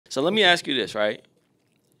So let me ask you this, right?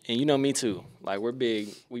 And you know me too. Like we're big.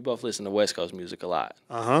 We both listen to West Coast music a lot.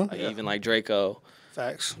 Like even like Drakeo.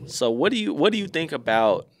 Facts. So what do you think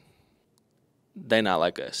about They Not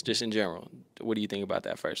Like Us, just in general? What do you think about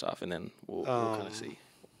that first off, and then we'll kind of see.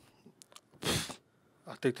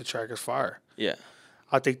 I think the track is fire. Yeah.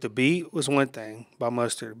 I think the beat was one thing by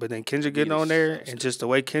Mustard, but then Kendrick getting on there and just the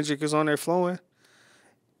way Kendrick is on there flowing.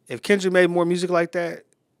 If Kendrick made more music like that,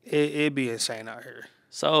 it'd be insane out here.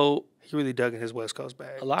 So he really dug in his West Coast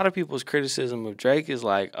bag. A lot of people's criticism of Drake is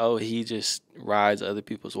like, oh, he just rides other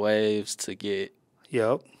people's waves to get.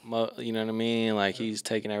 Yep. You know what I mean? Like he's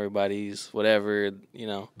taking everybody's whatever. You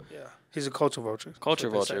know. Yeah. He's a culture vulture. Culture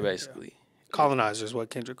vulture, basically. Yeah. Colonizer is what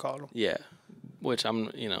Kendrick called him. Yeah. Which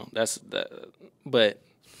that's that, but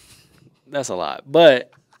that's a lot.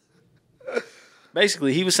 But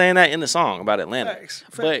basically, he was saying that in the song about Atlanta. Facts.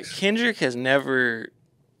 But Kendrick has never.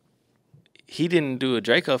 He didn't do a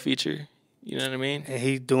Drakeo feature. You know what I mean? And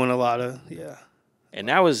he doing a lot of And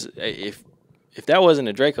that was if that wasn't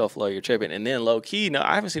a Drakeo flow, you're tripping. And then low key, no,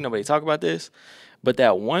 I haven't seen nobody talk about this, but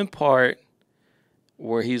that one part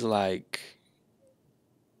where he's like,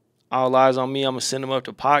 all eyes on me, I'm gonna send him up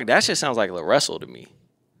to Pac. That shit sounds like Lil Russell to me.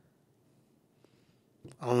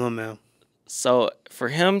 I don't know, man. So for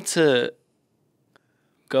him to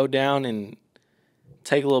go down and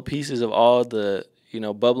take little pieces of all the,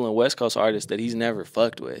 bubbling West Coast artists that he's never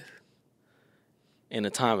fucked with in a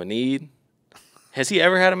time of need. Has he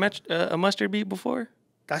ever had a Mustard beat before?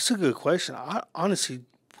 That's a good question. I honestly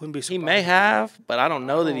wouldn't be surprised. He may have, but I don't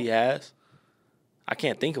know that he has. I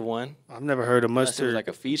can't think of one. I've never heard of Mustard like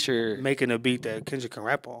a feature making a beat that Kendrick can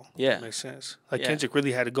rap on. Yeah. That makes sense. Like Kendrick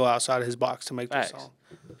really had to go outside of his box to make this song.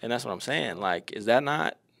 And that's what I'm saying. Like, is that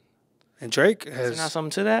not? And Drake Is has there not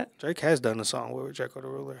something to that? Drake has done a song with Drakeo the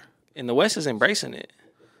Ruler. And the West is embracing it.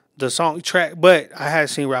 The song track, but I had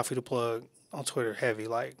seen Ralphie the Plug on Twitter heavy.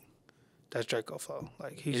 Like, that's Drakeo flow.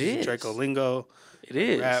 Like, he's using Drakeo lingo. It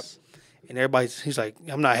is. Rap. And he's like,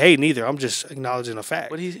 I'm not hating either. I'm just acknowledging a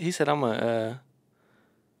fact. But he said,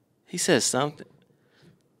 he said something.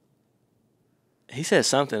 He said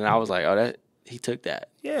something, and I was like, oh, he took that.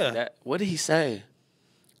 Yeah. What did he say?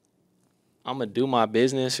 I'm going to do my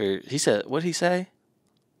business, or he said, what did he say?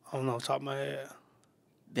 I don't know off the top of my head.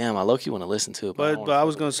 Damn, I low-key want to listen to it. But I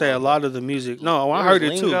was going to say a lot of the music. No, I heard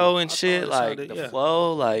it too. Lingo and shit, like the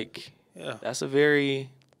flow, like that's a very.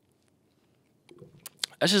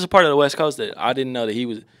 That's just a part of the West Coast that I didn't know that he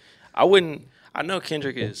was. I know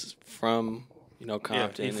Kendrick is from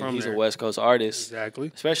Compton, and he's a West Coast artist. Exactly.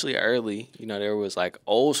 Especially early, there was like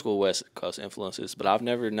old school West Coast influences, but I've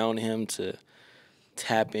never known him to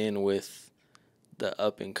tap in with the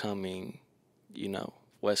up and coming,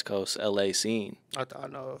 West Coast LA scene. I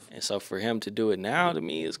know of. And so for him to do it now, to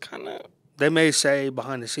me, is kind of. They may say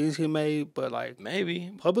behind the scenes he made, but like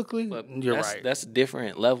maybe publicly, but you're right. That's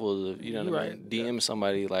different levels of what I mean. Right. DM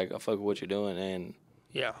somebody like I fuck with what you're doing and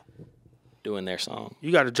doing their song.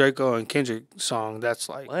 You got a Drakeo and Kendrick song that's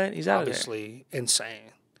like what? He's out obviously of there.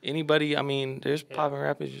 Insane. Anybody? I mean, there's popping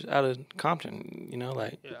rappers out of Compton.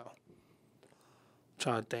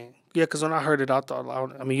 Trying to think. Yeah, because when I heard it, I thought,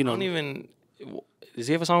 I mean, don't even. Does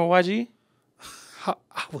he have a song with YG?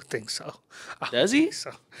 I would think so. Does he?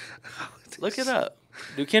 So. Look it up.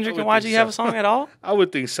 Do Kendrick and YG have a song at all? I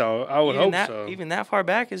would think so. I would hope so. Even that far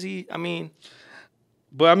back, is he? I mean.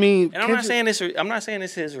 But I mean, and I'm not saying this. I'm not saying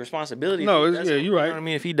it's his responsibility. No, you're right. You know what I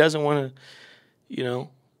mean, if he doesn't want to,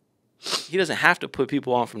 he doesn't have to put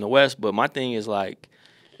people on from the West. But my thing is like,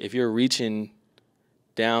 if you're reaching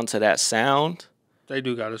down to that sound, they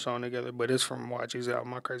do got a song together, but it's from YG's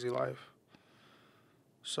album, My Crazy Life.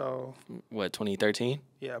 So what, 2013?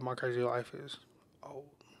 Yeah, My Crazy Life is old.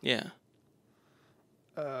 Yeah.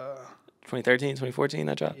 2013, 2014,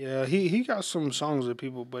 that dropped? Yeah, he got some songs with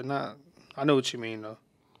people, but not. I know what you mean though.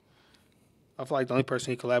 I feel like the only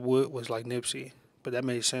person he collabed with was like Nipsey, but that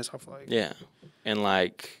made sense. I feel like. Yeah, and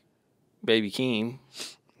like Baby Keem.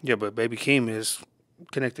 Yeah, but Baby Keem is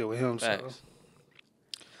connected with him. Facts. So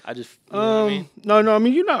I just know what I mean? No. I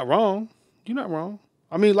mean, you're not wrong. You're not wrong.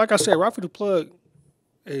 I mean, like I said, Ralphie the Plug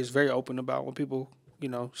is very open about when people,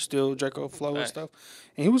 steal Drakeo flow and stuff,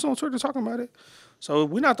 and he was on Twitter talking about it. So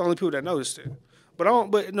we're not the only people that noticed it.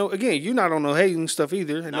 But no, again, you're not on no hating stuff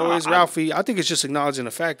either. And no, is Ralphie. I think it's just acknowledging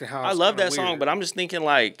the fact and how I love that song, but I'm just thinking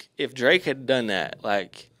like if Drake had done that,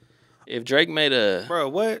 like if Drake made a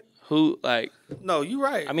No, you're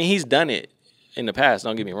right. I mean, he's done it in the past.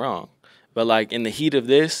 Don't get me wrong, but like in the heat of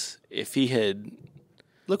this, if he had.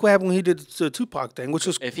 Look what happened when he did the Tupac thing, which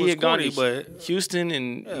was if he had gone to Houston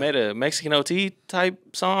and made a Mexican OT type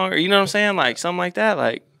song, or you know what I'm saying, like something like that,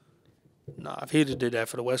 like Nah, if he'd have did that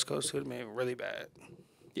for the West Coast, it would have been really bad.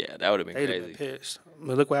 Yeah, that would have been They'd crazy. have been pissed. I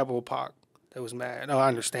mean, look what happened with Pac. They was mad. No, I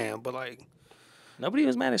understand, but like, Nobody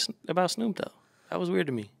was mad about Snoop though. That was weird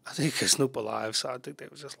to me. I think because Snoop alive, so I think they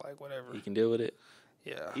was just like whatever. He can deal with it.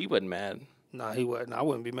 Yeah. He wasn't mad. Nah, he wasn't. I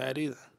wouldn't be mad either.